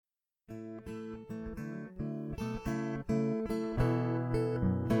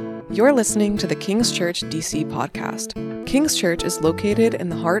You're listening to the King's Church DC podcast. King's Church is located in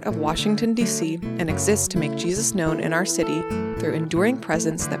the heart of Washington, D.C., and exists to make Jesus known in our city through enduring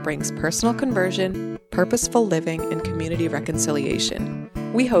presence that brings personal conversion, purposeful living, and community reconciliation.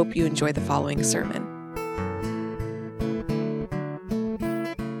 We hope you enjoy the following sermon.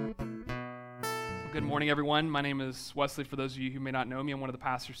 Good morning, everyone. My name is Wesley. For those of you who may not know me, I'm one of the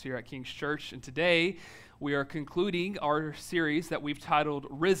pastors here at King's Church, and today we are concluding our series that we've titled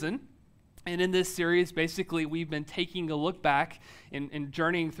Risen. And in this series, basically, we've been taking a look back and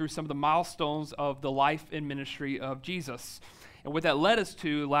journeying through some of the milestones of the life and ministry of Jesus. And what that led us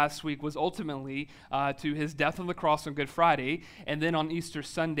to last week was ultimately to his death on the cross on Good Friday, and then on Easter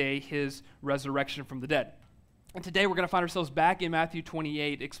Sunday, his resurrection from the dead. And today we're going to find ourselves back in Matthew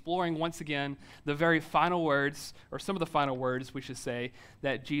 28, exploring once again the very final words, or some of the final words, we should say,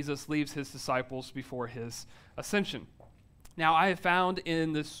 that Jesus leaves his disciples before his ascension. Now, I have found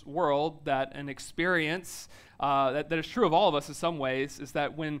in this world that an experience that is true of all of us in some ways is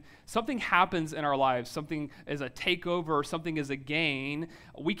that when something happens in our lives, something is a takeover or something is a gain,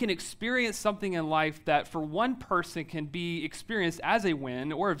 we can experience something in life that for one person can be experienced as a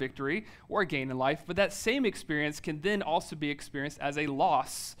win or a victory or a gain in life, but that same experience can then also be experienced as a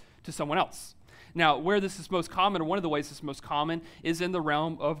loss to someone else. Now, where this is most common, or one of the ways this is most common, is in the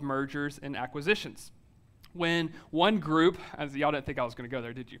realm of mergers and acquisitions. When one group, as y'all didn't think I was going to go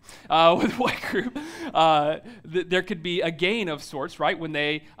there, did you? With one group, there could be a gain of sorts, right?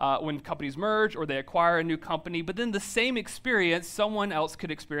 When companies merge or they acquire a new company, but then the same experience, someone else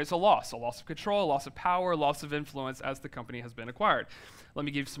could experience a loss of control, a loss of power, a loss of influence as the company has been acquired. Let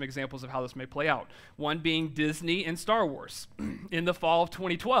me give you some examples of how this may play out. One being Disney and Star Wars. In the fall of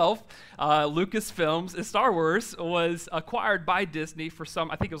 2012, Lucasfilms and Star Wars was acquired by Disney for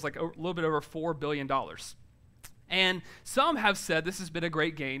I think it was like a little bit over $4 billion. And some have said this has been a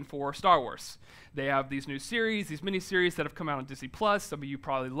great gain for Star Wars. They have these new series, these mini-series that have come out on Disney+. Some of you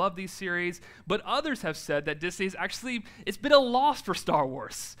probably love these series. But others have said that Disney's actually, it's been a loss for Star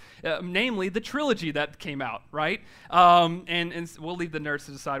Wars, namely the trilogy that came out, right? And we'll leave the nerds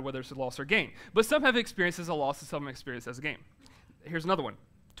to decide whether it's a loss or gain. But some have experienced as a loss and some have experienced as a gain. Here's another one,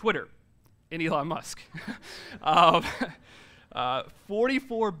 Twitter and Elon Musk.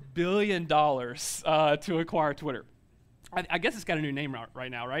 $44 billion to acquire Twitter. I guess it's got a new name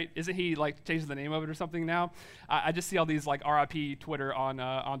right now, right? Isn't he like changing the name of it or something now? I just see all these like RIP Twitter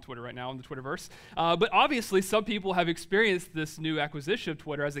on Twitter right now, on the Twitterverse. But obviously some people have experienced this new acquisition of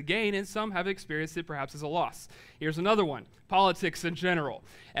Twitter as a gain, and some have experienced it perhaps as a loss. Here's another one, politics in general.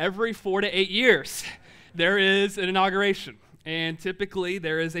 Every 4 to 8 years, there is an inauguration. And typically,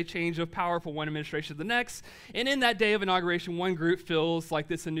 there is a change of power from one administration to the next. And in that day of inauguration, one group feels like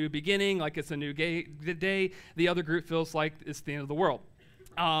it's a new beginning, like it's a new day. The other group feels like it's the end of the world.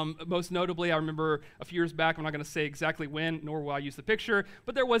 Most notably, I remember a few years back, I'm not going to say exactly when, nor will I use the picture,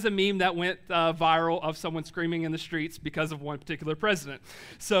 but there was a meme that went viral of someone screaming in the streets because of one particular president.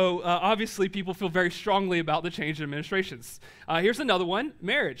 So obviously, people feel very strongly about the change in administrations. Here's another one,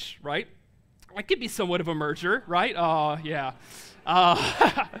 marriage, right? It could be somewhat of a merger, right? Oh, yeah.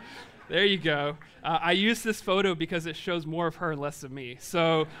 There you go. I use this photo because it shows more of her and less of me.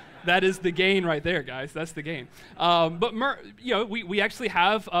 So that is the gain right there, guys. That's the gain. But we actually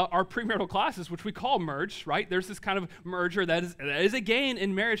have our premarital classes, which we call merge, right? There's this kind of merger that is a gain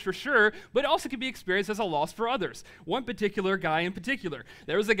in marriage for sure, but it also can be experienced as a loss for others. One particular guy in particular.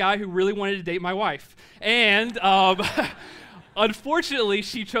 There was a guy who really wanted to date my wife. And unfortunately,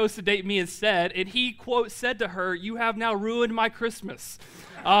 she chose to date me instead, and he, quote, said to her, "You have now ruined my Christmas."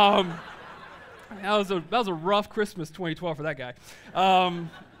 That was a rough Christmas 2012 for that guy.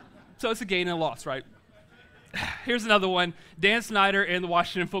 So it's a gain and a loss, right? Here's another one, Dan Snyder and the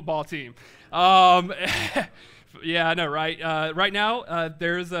Washington football team. Yeah, I know, right? Right now,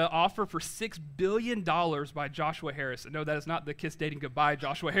 there's an offer for $6 billion by Joshua Harris. No, that is not the Kiss Dating Goodbye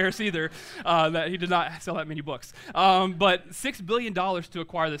Joshua Harris either. That he did not sell that many books. But $6 billion to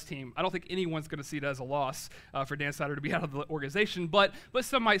acquire this team. I don't think anyone's going to see it as a loss for Dan Snyder to be out of the organization, but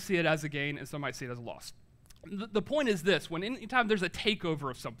some might see it as a gain and some might see it as a loss. The point is this, when anytime there's a takeover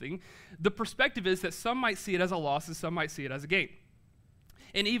of something, the perspective is that some might see it as a loss and some might see it as a gain.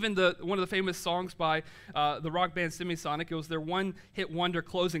 And even one of the famous songs by the rock band Semisonic, it was their one-hit wonder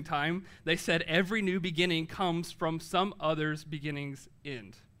closing time. They said, "Every new beginning comes from some other's beginning's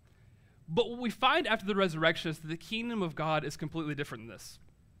end." But what we find after the resurrection is that the kingdom of God is completely different than this.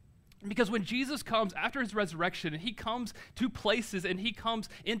 Because when Jesus comes after his resurrection, and he comes to places and he comes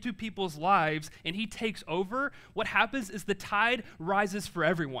into people's lives and he takes over, what happens is the tide rises for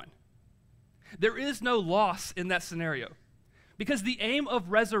everyone. There is no loss in that scenario. Because the aim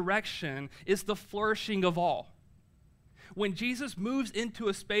of resurrection is the flourishing of all. When Jesus moves into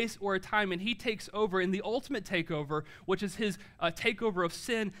a space or a time and he takes over in the ultimate takeover, which is his takeover of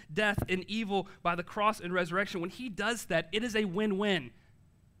sin, death, and evil by the cross and resurrection, when he does that, it is a win-win.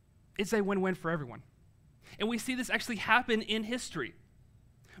 It's a win-win for everyone. And we see this actually happen in history.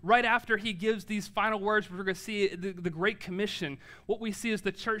 Right after he gives these final words, we're going to see the Great Commission. What we see is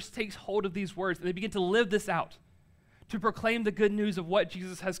the church takes hold of these words and they begin to live this out, to proclaim the good news of what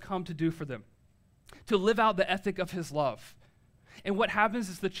Jesus has come to do for them, to live out the ethic of his love. And what happens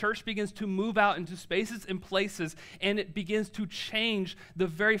is the church begins to move out into spaces and places, and it begins to change the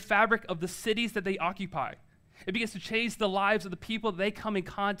very fabric of the cities that they occupy. It begins to change the lives of the people that they come in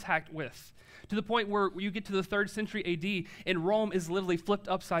contact with, to the point where you get to the 3rd century AD, and Rome is literally flipped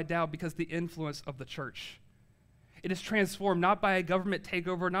upside down because of the influence of the church. It is transformed not by a government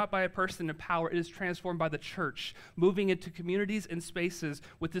takeover, not by a person in power. It is transformed by the church, moving into communities and spaces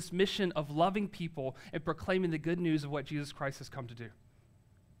with this mission of loving people and proclaiming the good news of what Jesus Christ has come to do.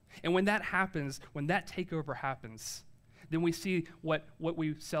 And when that happens, when that takeover happens, then we see what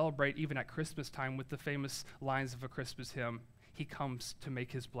we celebrate even at Christmas time with the famous lines of a Christmas hymn. He comes to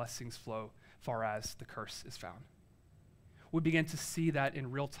make his blessings flow far as the curse is found. We begin to see that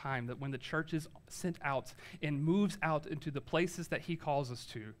in real time, that when the church is sent out and moves out into the places that he calls us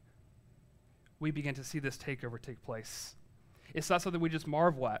to, we begin to see this takeover take place. It's not something we just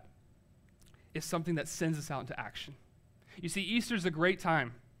marvel at. It's something that sends us out into action. You see, Easter's a great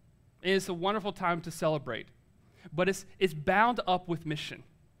time, and it's a wonderful time to celebrate, but it's bound up with mission,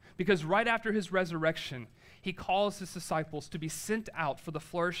 because right after his resurrection, he calls his disciples to be sent out for the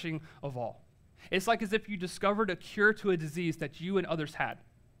flourishing of all. It's like as if you discovered a cure to a disease that you and others had.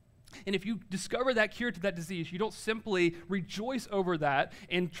 And if you discover that cure to that disease, you don't simply rejoice over that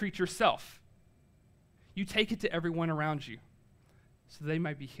and treat yourself. You take it to everyone around you so they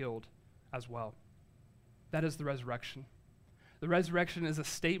might be healed as well. That is the resurrection. The resurrection is a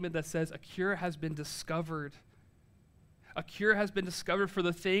statement that says a cure has been discovered. A cure has been discovered for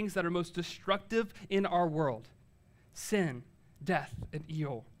the things that are most destructive in our world: sin, death, and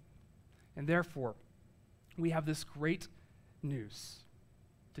evil. And therefore, we have this great news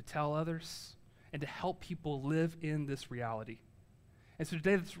to tell others and to help people live in this reality. And so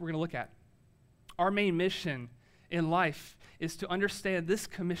today, that's what we're going to look at. Our main mission in life is to understand this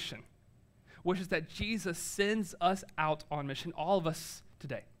commission, which is that Jesus sends us out on mission, all of us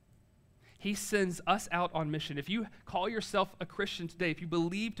today. He sends us out on mission. If you call yourself a Christian today, if you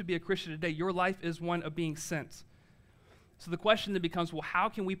believe to be a Christian today, your life is one of being sent. So the question then becomes, well, how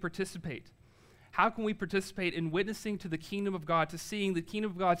can we participate? How can we participate in witnessing to the kingdom of God, to seeing the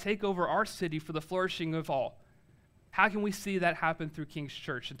kingdom of God take over our city for the flourishing of all? How can we see that happen through King's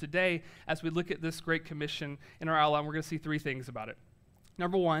Church? And today, as we look at this Great Commission in our outline, we're going to see 3 things about it.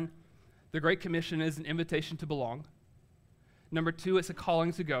 Number 1, the Great Commission is an invitation to belong. Number 2, it's a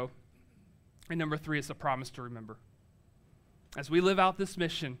calling to go. And number 3, it's a promise to remember. As we live out this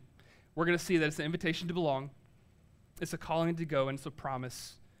mission, we're going to see that it's an invitation to belong, it's a calling to go, and it's a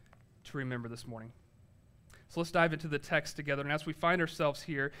promise to remember this morning. So let's dive into the text together. And as we find ourselves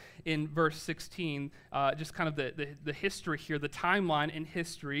here in verse 16, just kind of the history here, the timeline in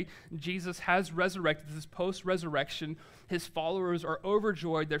history, Jesus has resurrected. This is post-resurrection. His followers are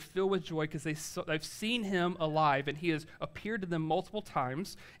overjoyed. They're filled with joy because they've seen him alive, and he has appeared to them multiple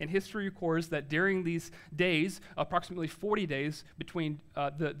times. And history records that during these days, approximately 40 days between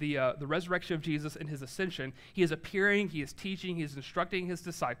the resurrection of Jesus and his ascension, he is appearing, he is teaching, he is instructing his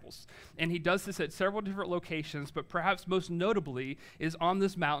disciples. And he does this at several different locations, but perhaps most notably is on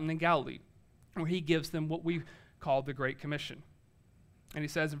this mountain in Galilee, where he gives them what we call the Great Commission. And he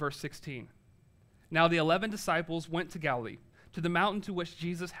says in verse 16, "Now the 11 disciples went to Galilee, to the mountain to which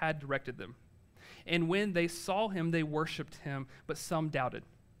Jesus had directed them. And when they saw him, they worshipped him, but some doubted.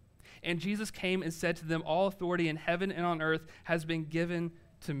 And Jesus came and said to them, 'All authority in heaven and on earth has been given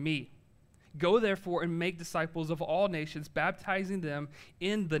to me. Go therefore and make disciples of all nations, baptizing them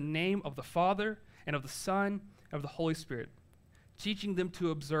in the name of the Father and of the Son and of the Holy Spirit, teaching them to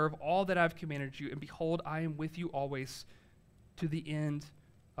observe all that I have commanded you. And behold, I am with you always to the end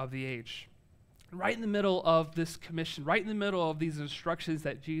of the age.'" Right in the middle of this commission, right in the middle of these instructions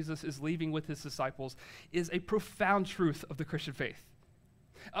that Jesus is leaving with his disciples, is a profound truth of the Christian faith.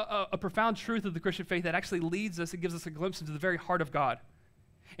 A profound truth of the Christian faith that actually leads us and gives us a glimpse into the very heart of God.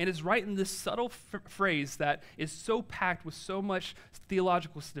 And it's right in this subtle phrase that is so packed with so much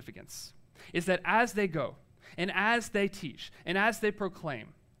theological significance, is that as they go, and as they teach, and as they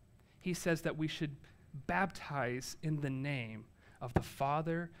proclaim, he says that we should baptize in the name of the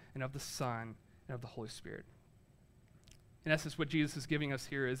Father and of the Son and of the Holy Spirit. In essence, what Jesus is giving us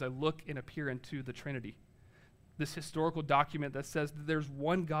here is a look and a peer into the Trinity. This historical document that says that there's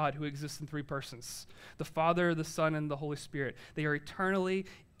one God who exists in three persons, the Father, the Son, and the Holy Spirit. They are eternally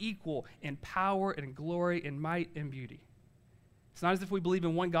equal in power and in glory and might and beauty. It's not as if we believe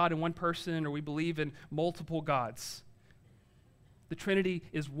in one God and one person, or we believe in multiple gods. The Trinity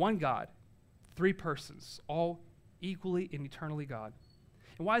is one God, three persons, all equally and eternally God.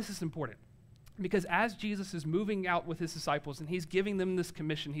 And why is this important? Because as Jesus is moving out with his disciples and he's giving them this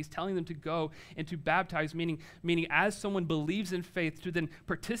commission, he's telling them to go and to baptize, meaning as someone believes in faith, to then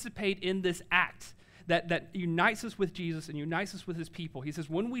participate in this act that unites us with Jesus and unites us with his people. He says,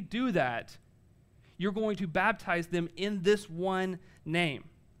 when we do that, you're going to baptize them in this one name.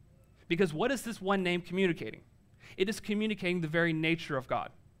 Because what is this one name communicating? It is communicating the very nature of God.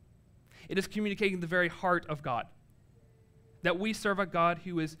 It is communicating the very heart of God. That we serve a God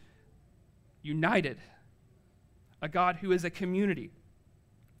who is united, a God who is a community.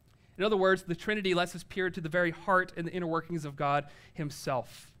 In other words, the Trinity lets us peer to the very heart and the inner workings of God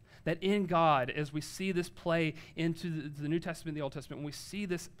himself. That in God, as we see this play into the New Testament and the Old Testament, when we see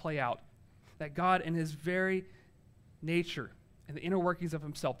this play out, that God in his very nature and the inner workings of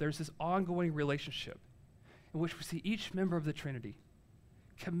himself, there's this ongoing relationship in which we see each member of the Trinity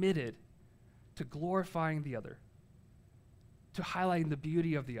committed to glorifying the other, to highlighting the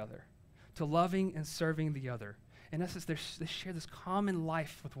beauty of the other, to loving and serving the other. In essence, they share this common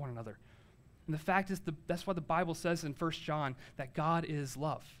life with one another. And the fact is, that's why the Bible says in 1 John that God is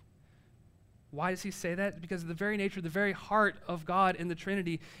love. Why does he say that? Because the very nature, the very heart of God in the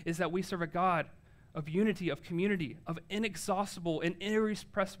Trinity is that we serve a God of unity, of community, of inexhaustible and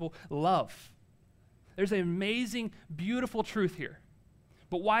irrepressible love. There's an amazing, beautiful truth here.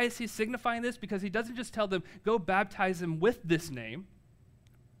 But why is he signifying this? Because he doesn't just tell them, go baptize them with this name.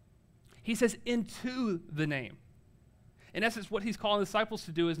 He says, into the name. In essence, what he's calling the disciples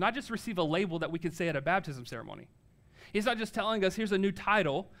to do is not just receive a label that we can say at a baptism ceremony. He's not just telling us, here's a new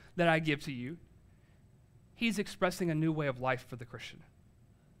title that I give to you. He's expressing a new way of life for the Christian.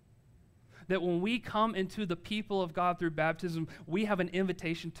 That when we come into the people of God through baptism, we have an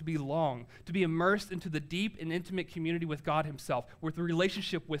invitation to belong, to be immersed into the deep and intimate community with God himself, with the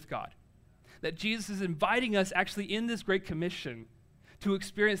relationship with God. That Jesus is inviting us actually in this great commission to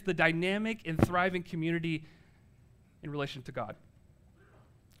experience the dynamic and thriving community in relation to God.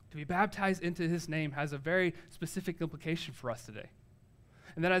 To be baptized into his name has a very specific implication for us today.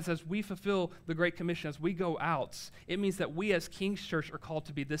 And that is, as we fulfill the Great Commission, as we go out, it means that we as King's Church are called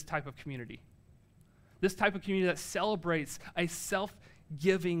to be this type of community. This type of community that celebrates a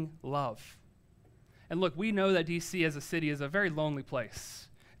self-giving love. And look, we know that DC as a city is a very lonely place.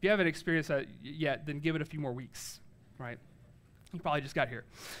 If you haven't experienced that yet, then give it a few more weeks, right? You probably just got here.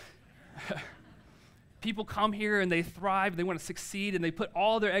 People come here and they thrive, they want to succeed, and they put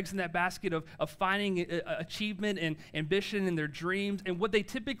all their eggs in that basket of finding achievement and ambition and their dreams. And what they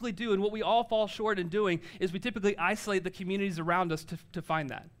typically do, and what we all fall short in doing, is we typically isolate the communities around us to find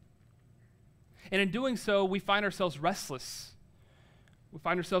that. And in doing so, we find ourselves restless. We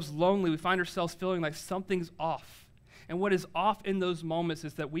find ourselves lonely. We find ourselves feeling like something's off. And what is off in those moments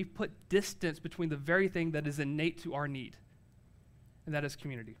is that we've put distance between the very thing that is innate to our need, and that is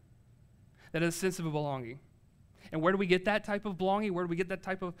community. That is a sense of belonging. And where do we get that type of belonging? Where do we get that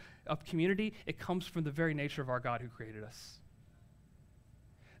type of community? It comes from the very nature of our God who created us.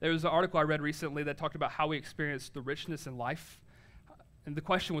 There was an article I read recently that talked about how we experience the richness in life. And the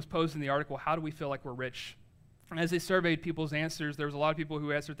question was posed in the article, how do we feel like we're rich? And as they surveyed people's answers, there was a lot of people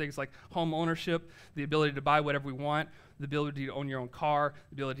who answered things like home ownership, the ability to buy whatever we want, the ability to own your own car,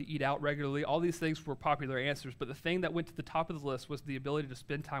 the ability to eat out regularly. All these things were popular answers, but the thing that went to the top of the list was the ability to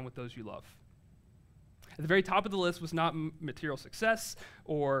spend time with those you love. At the very top of the list was not material success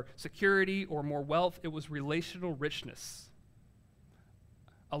or security or more wealth. It was relational richness,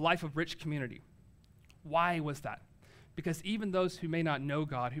 a life of rich community. Why was that? Because even those who may not know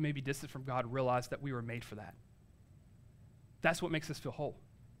God, who may be distant from God, realize that we were made for that. That's what makes us feel whole.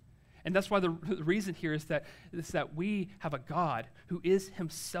 And that's why the reason here is that we have a God who is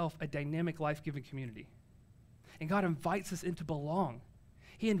himself a dynamic, life-giving community. And God invites us in to belong.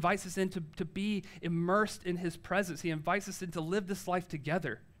 He invites us in to be immersed in his presence. He invites us in to live this life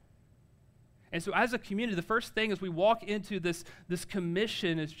together. And so as a community, the first thing as we walk into this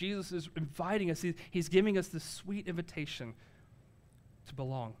commission, as Jesus is inviting us, he's giving us this sweet invitation to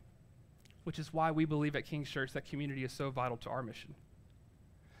belong, which is why we believe at King's Church that community is so vital to our mission.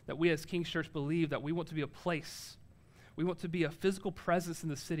 That we as King's Church believe that we want to be a place, we want to be a physical presence in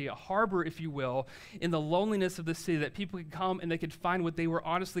the city, a harbor, if you will, in the loneliness of the city, that people can come and they can find what they were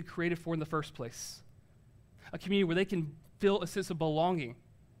honestly created for in the first place. A community where they can feel a sense of belonging,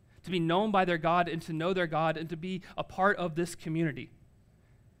 to be known by their God and to know their God and to be a part of this community.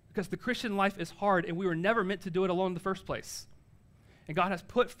 Because the Christian life is hard and we were never meant to do it alone in the first place. And God has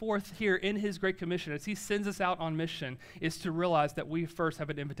put forth here in his Great Commission, as he sends us out on mission, is to realize that we first have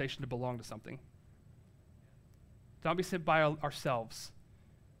an invitation to belong to something. To not be sent by ourselves,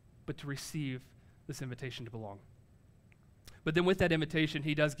 but to receive this invitation to belong. But then with that invitation,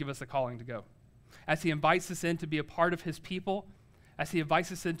 he does give us a calling to go. As he invites us in to be a part of his people, as he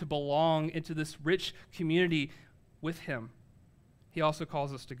invites us in to belong into this rich community with him, he also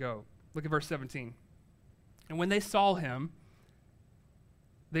calls us to go. Look at verse 17. And when they saw him,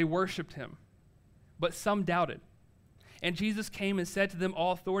 they worshiped him, but some doubted. And Jesus came and said to them,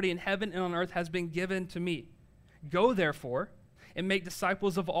 all authority in heaven and on earth has been given to me. Go, therefore, and make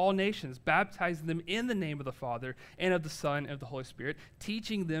disciples of all nations, baptizing them in the name of the Father and of the Son and of the Holy Spirit,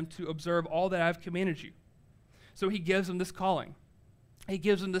 teaching them to observe all that I have commanded you. So he gives them this calling. He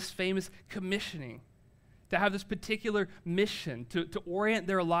gives them this famous commissioning to have this particular mission, to orient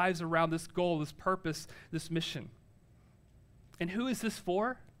their lives around this goal, this purpose, this mission. And who is this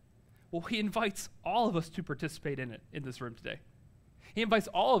for? Well, he invites all of us to participate in it in this room today. He invites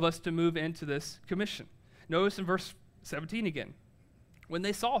all of us to move into this commission. Notice in verse 17 again. When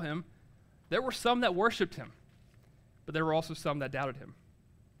they saw him, there were some that worshiped him, but there were also some that doubted him.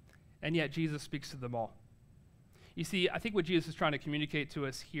 And yet Jesus speaks to them all. You see, I think what Jesus is trying to communicate to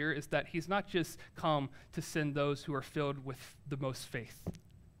us here is that he's not just come to send those who are filled with the most faith.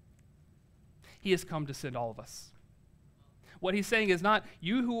 He has come to send all of us. What he's saying is not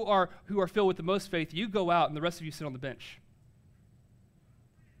you who are filled with the most faith, you go out and the rest of you sit on the bench.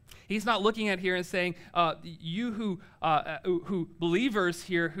 He's not looking at here and saying, you who believers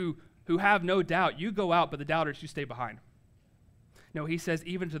here who have no doubt, you go out, but the doubters, you stay behind. No, he says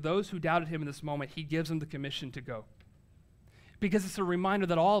even to those who doubted him in this moment, he gives them the commission to go. Because it's a reminder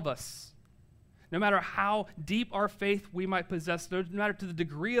that all of us, no matter how deep our faith we might possess, no matter to the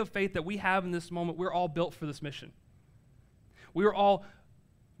degree of faith that we have in this moment, we're all built for this mission. We are all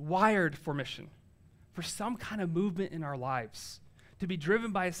wired for mission, for some kind of movement in our lives, to be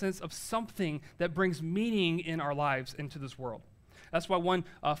driven by a sense of something that brings meaning in our lives into this world. That's why one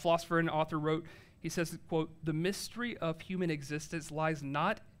philosopher and author wrote, he says, quote, "The mystery of human existence lies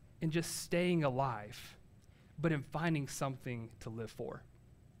not in just staying alive, but in finding something to live for."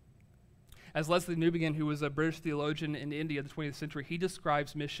 As Leslie Newbigin, who was a British theologian in India in the 20th century, he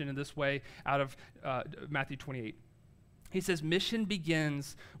describes mission in this way out of Matthew 28. He says, mission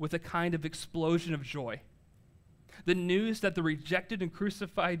begins with a kind of explosion of joy. The news that the rejected and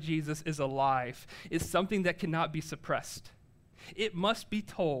crucified Jesus is alive is something that cannot be suppressed. It must be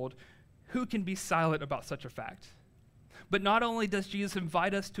told. Who can be silent about such a fact? But not only does Jesus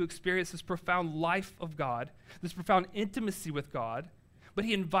invite us to experience this profound life of God, this profound intimacy with God, but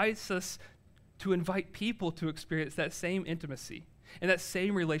he invites us to invite people to experience that same intimacy and that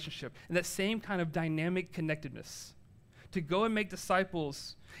same relationship and that same kind of dynamic connectedness, to go and make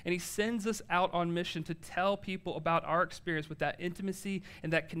disciples. And he sends us out on mission to tell people about our experience with that intimacy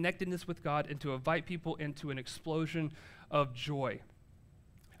and that connectedness with God and to invite people into an explosion of joy.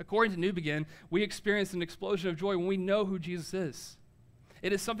 According to Newbigin, we experience an explosion of joy when we know who Jesus is.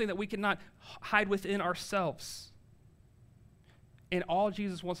 It is something that we cannot hide within ourselves. And all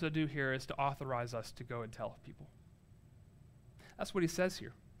Jesus wants to do here is to authorize us to go and tell people. That's what he says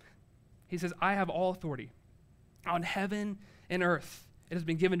here. He says, I have all authority on heaven and earth. It has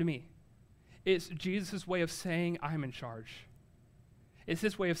been given to me. It's Jesus' way of saying, I'm in charge. It's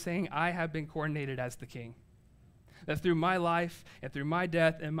his way of saying, I have been coordinated as the king. That through my life and through my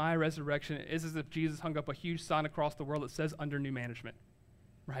death and my resurrection, it is as if Jesus hung up a huge sign across the world that says under new management,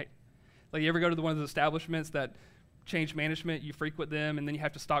 right? Like you ever go to one of those establishments that change management, you frequent them, and then you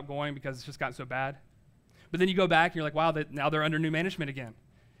have to stop going because it's just gotten so bad. But then you go back and you're like, wow, now they're under new management again.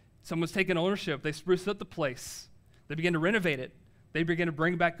 Someone's taken ownership. They spruced up the place. They begin to renovate it. They begin to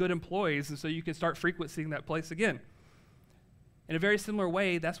bring back good employees, and so you can start frequenting that place again. In a very similar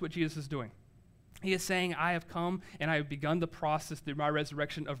way, that's what Jesus is doing. He is saying, I have come and I have begun the process through my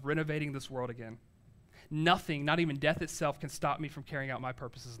resurrection of renovating this world again. Nothing, not even death itself, can stop me from carrying out my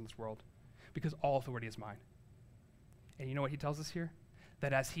purposes in this world because all authority is mine. And you know what he tells us here?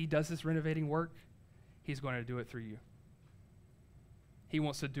 That as he does this renovating work, he's going to do it through you. He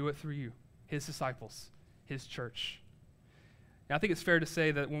wants to do it through you, his disciples, his church. Now, I think it's fair to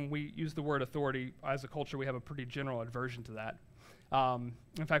say that when we use the word authority, as a culture, we have a pretty general aversion to that.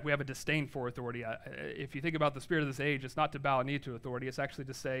 In fact, we have a disdain for authority. If you think about the spirit of this age, it's not to bow a knee to authority. It's actually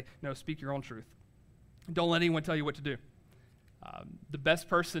to say, no, speak your own truth. Don't let anyone tell you what to do. The best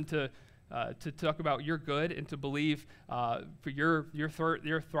person to to talk about your good and to believe for your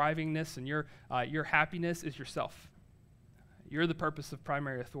thrivingness and your happiness is yourself. You're the purpose of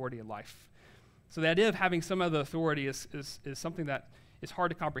primary authority in life. So the idea of having some other authority is something that is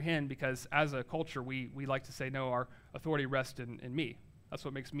hard to comprehend, because as a culture, we like to say, no, our authority rests in me. That's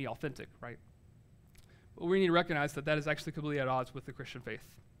what makes me authentic, right? But we need to recognize that is actually completely at odds with the Christian faith.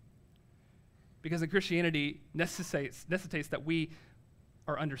 Because in Christianity necessitates that we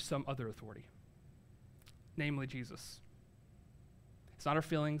are under some other authority, namely Jesus. It's not our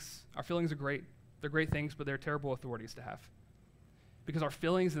feelings. Our feelings are great. They're great things, but they're terrible authorities to have. Because our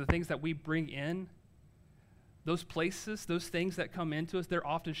feelings and the things that we bring in, those places, those things that come into us, they're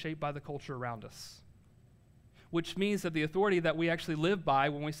often shaped by the culture around us. Which means that the authority that we actually live by,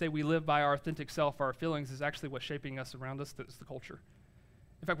 when we say we live by our authentic self, our feelings, is actually what's shaping us around us. That's the culture.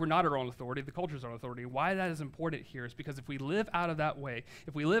 In fact, we're not our own authority. The culture's our own authority. Why that is important here is because if we live out of that way,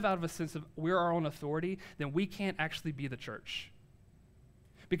 if we live out of a sense of we're our own authority, then we can't actually be the church.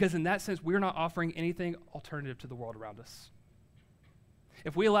 Because in that sense, we're not offering anything alternative to the world around us.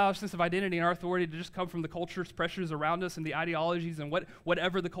 If we allow a sense of identity and our authority to just come from the culture's pressures around us and the ideologies and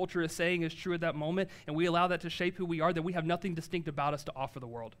whatever the culture is saying is true at that moment, and we allow that to shape who we are, then we have nothing distinct about us to offer the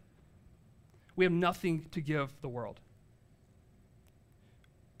world. We have nothing to give the world.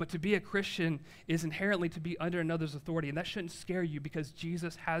 But to be a Christian is inherently to be under another's authority, and that shouldn't scare you because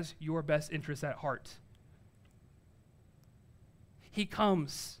Jesus has your best interests at heart. He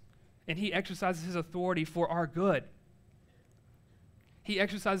comes and he exercises his authority for our good. He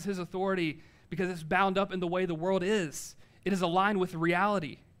exercises his authority because it's bound up in the way the world is. It is aligned with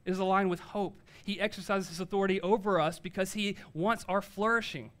reality. It is aligned with hope. He exercises his authority over us because he wants our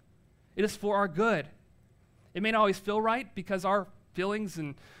flourishing. It is for our good. It may not always feel right because our feelings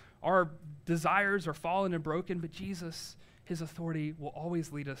and our desires are fallen and broken, but Jesus, his authority will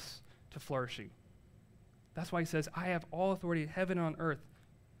always lead us to flourishing. That's why he says, I have all authority in heaven and on earth,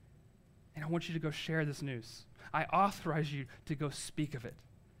 and I want you to go share this news. I authorize you to go speak of it.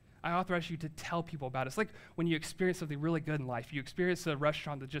 I authorize you to tell people about it. It's like when you experience something really good in life. You experience a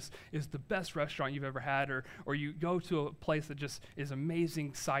restaurant that just is the best restaurant you've ever had, or you go to a place that just is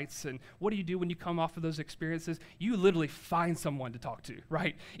amazing sights. And what do you do when you come off of those experiences? You literally find someone to talk to,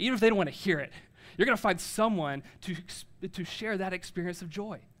 right? Even if they don't want to hear it. You're going to find someone to share that experience of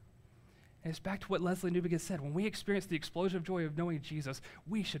joy. And it's back to what Leslie Newbigin said. When we experience the explosion of joy of knowing Jesus,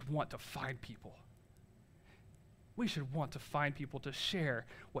 we should want to find people. We should want to find people to share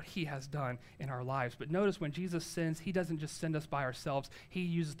what he has done in our lives. But notice when Jesus sends, he doesn't just send us by ourselves. He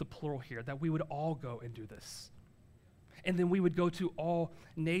uses the plural here, that we would all go and do this. And then we would go to all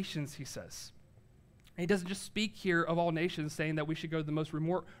nations, he says. And he doesn't just speak here of all nations, saying that we should go to the most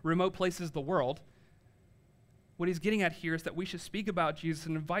remote places of the world. What he's getting at here is that we should speak about Jesus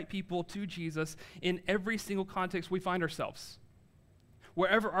and invite people to Jesus in every single context we find ourselves.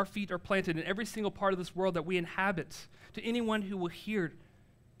 Wherever our feet are planted, in every single part of this world that we inhabit, to anyone who will hear,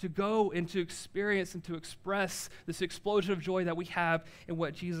 to go and to experience and to express this explosion of joy that we have in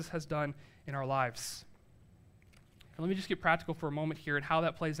what Jesus has done in our lives. And let me just get practical for a moment here and how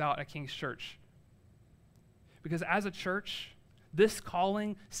that plays out at King's Church. Because as a church, this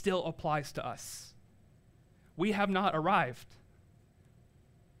calling still applies to us. We have not arrived.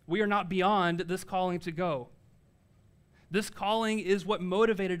 We are not beyond this calling to go. This calling is what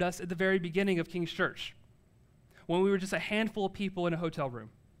motivated us at the very beginning of King's Church, when we were just a handful of people in a hotel room.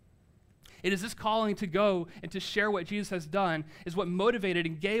 It is this calling to go and to share what Jesus has done is what motivated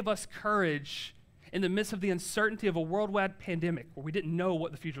and gave us courage in the midst of the uncertainty of a worldwide pandemic where we didn't know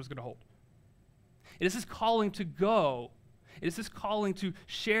what the future was going to hold. It is this calling to go. It is this calling to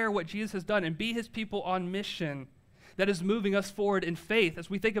share what Jesus has done and be his people on mission that is moving us forward in faith as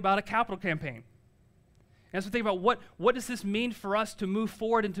we think about a capital campaign. And as we think about what does this mean for us to move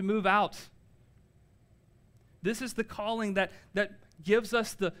forward and to move out? This is the calling that gives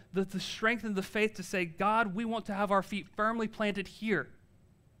us the strength and the faith to say, God, we want to have our feet firmly planted here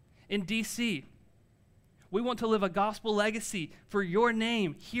in D.C. We want to live a gospel legacy for your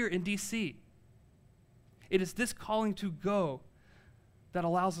name here in D.C. It is this calling to go that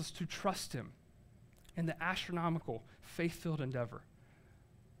allows us to trust him in the astronomical, faith-filled endeavor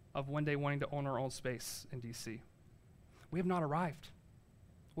of one day wanting to own our own space in D.C. We have not arrived.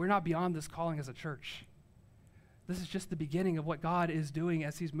 We're not beyond this calling as a church. This is just the beginning of what God is doing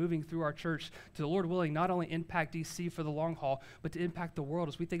as he's moving through our church to, the Lord willing, not only impact D.C. for the long haul, but to impact the world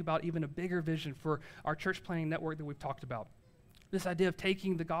as we think about even a bigger vision for our church planning network that we've talked about. This idea of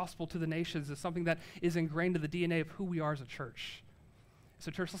taking the gospel to the nations is something that is ingrained in the DNA of who we are as a church. So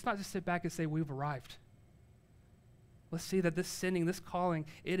church, let's not just sit back and say we've arrived. let's see that this sending, this calling,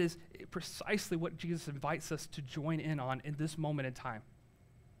 it is precisely what Jesus invites us to join in on in this moment in time.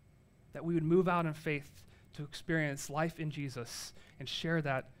 That we would move out in faith to experience life in Jesus and share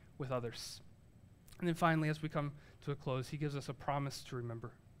that with others. And then finally, as we come to a close, he gives us a promise to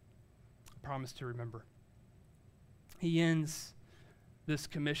remember. A promise to remember. He ends this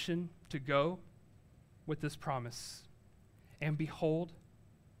commission to go with this promise. And behold,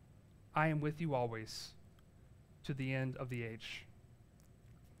 I am with you always to the end of the age.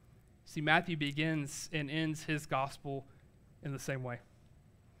 See, Matthew begins and ends his gospel in the same way.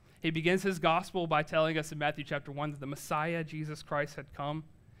 He begins his gospel by telling us in Matthew chapter 1 that the Messiah, Jesus Christ, had come,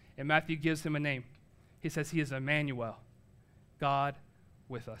 and Matthew gives him a name. He says he is Emmanuel, God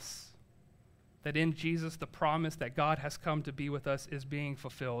with us. That in Jesus, the promise that God has come to be with us is being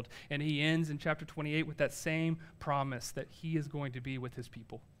fulfilled. And he ends in chapter 28 with that same promise that he is going to be with his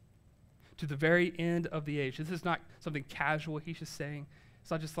people to the very end of the age. This is not something casual he's just saying.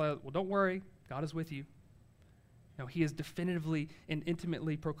 It's not just like, well, don't worry, God is with you. No, he is definitively and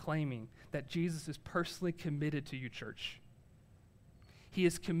intimately proclaiming that Jesus is personally committed to you, church. He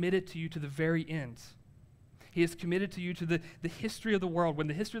is committed to you to the very end. He is committed to you to the history of the world. When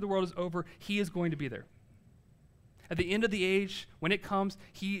the history of the world is over, he is going to be there. At the end of the age, when it comes,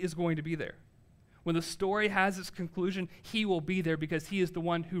 he is going to be there. When the story has its conclusion, he will be there because he is the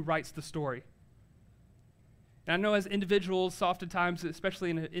one who writes the story. And I know as individuals, oftentimes,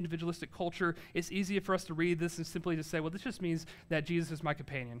 especially in an individualistic culture, it's easier for us to read this and simply to say, well, this just means that Jesus is my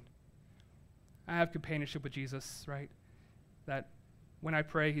companion. I have companionship with Jesus, right? That when I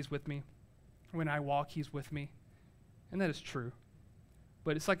pray, he's with me. When I walk, he's with me. And that is true.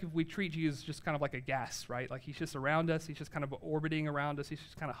 But it's like if we treat Jesus just kind of like a gas, right? Like he's just around us. He's just kind of orbiting around us. He's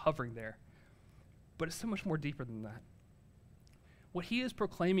just kind of hovering there. But it's so much more deeper than that. What he is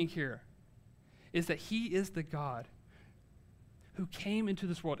proclaiming here is that he is the God who came into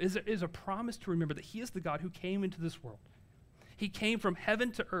this world. It is a promise to remember that he is the God who came into this world. He came from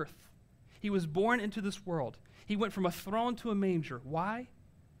heaven to earth. He was born into this world. He went from a throne to a manger. Why?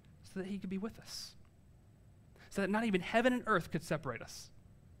 So that he could be with us. So that not even heaven and earth could separate us.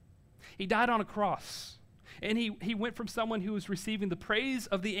 He died on a cross. And he went from someone who was receiving the praise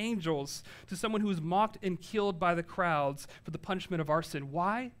of the angels to someone who was mocked and killed by the crowds for the punishment of our sin.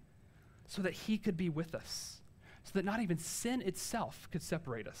 Why? So that he could be with us. So that not even sin itself could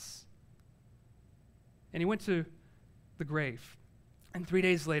separate us. And he went to the grave. And 3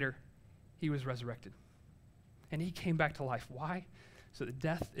 days later, he was resurrected. And he came back to life. Why? So that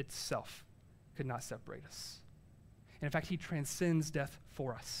death itself could not separate us. And in fact, he transcends death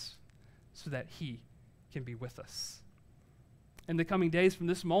for us so that he can be with us. In the coming days from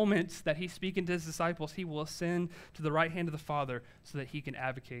this moment that he's speaking to his disciples, he will ascend to the right hand of the Father so that he can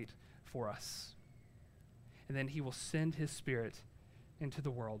advocate for us. And then he will send his Spirit into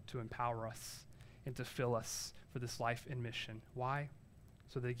the world to empower us and to fill us for this life and mission. Why?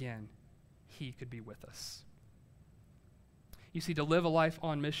 So that again, he could be with us. You see, to live a life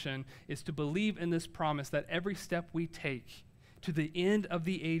on mission is to believe in this promise that every step we take to the end of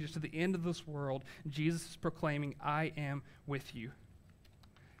the ages, to the end of this world, Jesus is proclaiming, I am with you.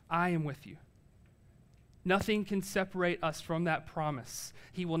 I am with you. Nothing can separate us from that promise.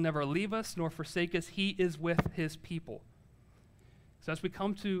 He will never leave us nor forsake us. He is with his people. So as we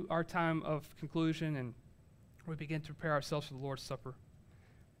come to our time of conclusion and we begin to prepare ourselves for the Lord's Supper,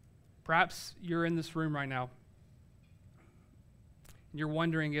 perhaps you're in this room right now and you're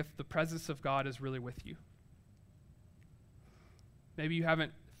wondering if the presence of God is really with you. Maybe you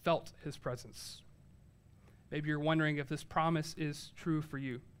haven't felt his presence. Maybe you're wondering if this promise is true for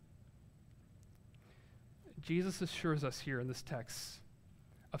you. Jesus assures us here in this text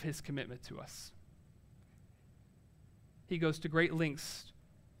of his commitment to us. He goes to great lengths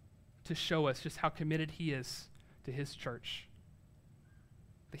to show us just how committed he is to his church,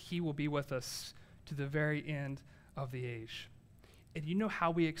 that he will be with us to the very end of the age. And you know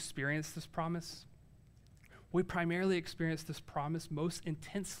how we experience this promise? We primarily experience this promise most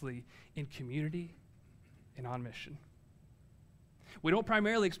intensely in community and on mission. We don't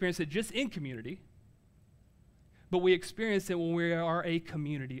primarily experience it just in community, but we experience it when we are a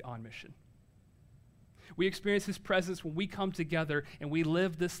community on mission. We experience his presence when we come together and we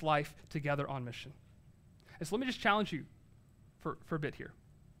live this life together on mission. And so let me just challenge you for a bit here.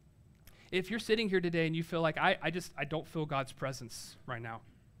 If you're sitting here today and you feel like, I don't feel God's presence right now,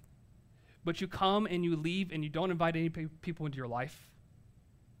 but you come and you leave and you don't invite any people into your life,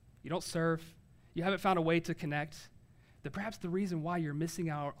 you don't serve, you haven't found a way to connect, that perhaps the reason why you're missing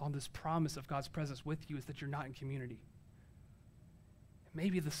out on this promise of God's presence with you is that you're not in community.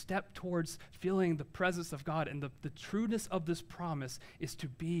 Maybe the step towards feeling the presence of God and the trueness of this promise is to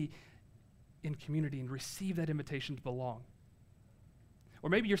be in community and receive that invitation to belong. Or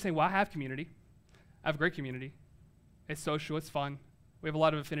maybe you're saying, well, I have community. I have a great community. It's social, it's fun. We have a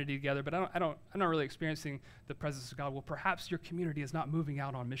lot of affinity together, but I'm not really experiencing the presence of God. Well, perhaps your community is not moving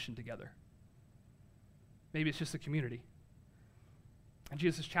out on mission together. Maybe it's just a community. And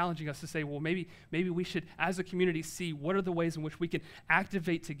Jesus is challenging us to say, well, maybe we should, as a community, see what are the ways in which we can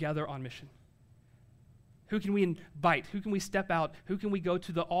activate together on mission. Who can we invite? Who can we step out? Who can we go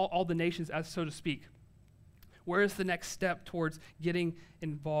to all the nations, as so to speak? Where is the next step towards getting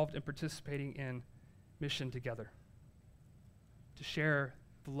involved and participating in mission together? To share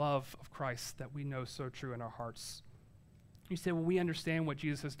the love of Christ that we know so true in our hearts. You say, well, we understand what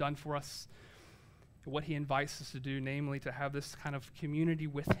Jesus has done for us, what he invites us to do, namely to have this kind of community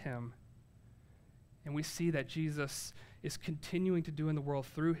with him. And we see that Jesus is continuing to do in the world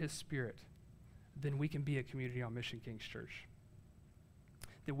through his Spirit. Then we can be a community on mission, King's Church.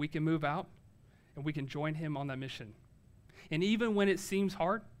 That we can move out and we can join him on that mission. And even when it seems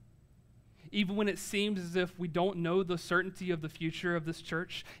hard, even when it seems as if we don't know the certainty of the future of this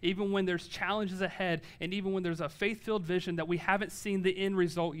church, even when there's challenges ahead, and even when there's a faith-filled vision that we haven't seen the end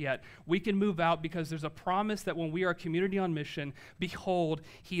result yet, we can move out because there's a promise that when we are a community on mission, behold,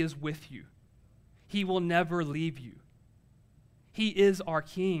 he is with you. He will never leave you. He is our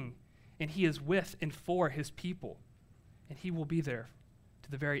King, and he is with and for his people, and he will be there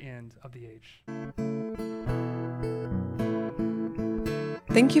to the very end of the age.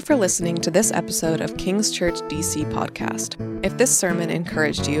 Thank you for listening to this episode of King's Church DC podcast. If this sermon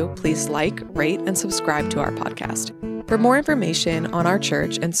encouraged you, please like, rate, and subscribe to our podcast. For more information on our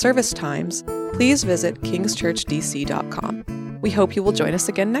church and service times, please visit kingschurchdc.com. We hope you will join us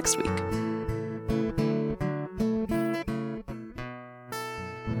again next week.